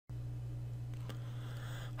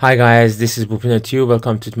Hi guys, this is Bupina2.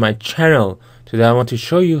 Welcome to my channel. Today I want to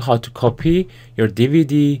show you how to copy your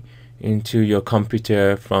DVD into your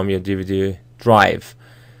computer from your DVD drive.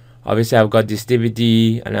 Obviously I've got this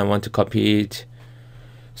DVD and I want to copy it.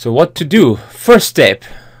 So what to do? First step,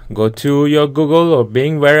 go to your Google or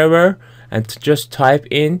Bing, wherever, and just type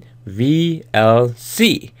in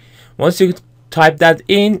VLC. Once you type that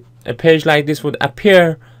in, a page like this would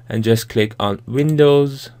appear, and just click on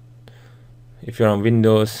Windows. If you're on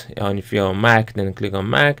Windows, and if you're on Mac, then click on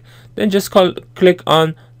Mac. Then just click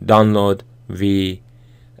on Download VLC.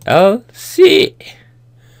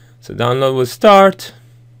 So download will start.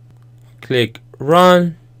 Click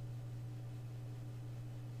Run.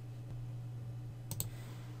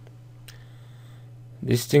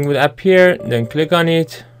 This thing will appear. Then click on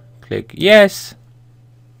it. Click Yes.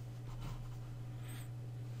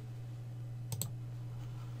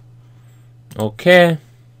 Okay.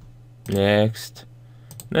 Next,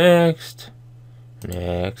 next,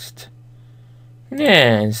 next,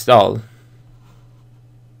 install.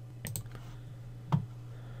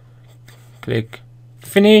 Click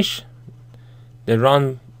Finish. The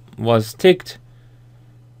run was ticked.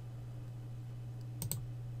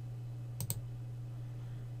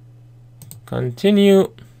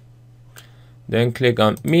 Continue. Then click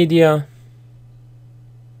on Media.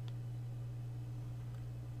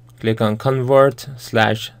 Click on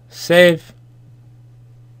Convert/Save.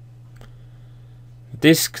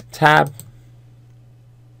 Disk tab.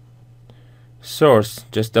 Source,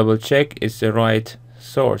 just double check it's the right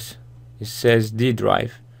source. It says D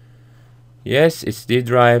drive. Yes, it's D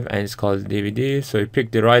drive and it's called DVD, so you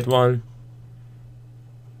pick the right one.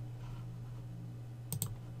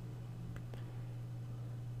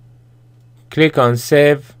 Click on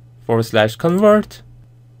Save/Convert.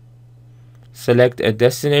 Select a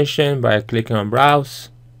destination by clicking on Browse,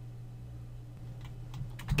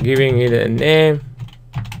 giving it a name.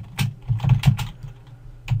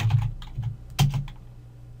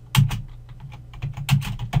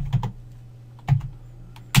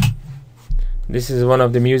 This is one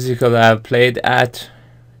of the musicals I've played at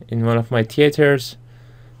in one of my theaters.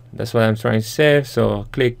 That's what I'm trying to save. So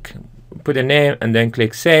put a name and then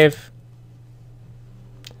click Save.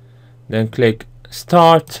 Then click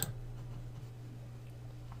Start.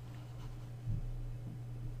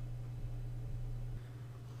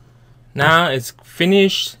 Now it's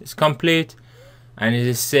finished, it's complete, and it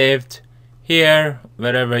is saved here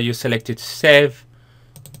wherever you selected to save.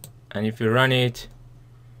 And if you run it,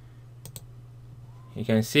 you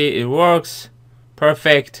can see it works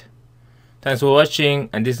perfect. Thanks for watching,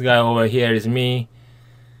 and this guy over here is me.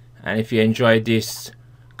 And if you enjoyed this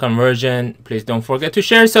conversion, please don't forget to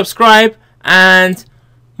share, subscribe, and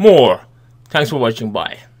more. Thanks for watching.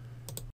 Bye.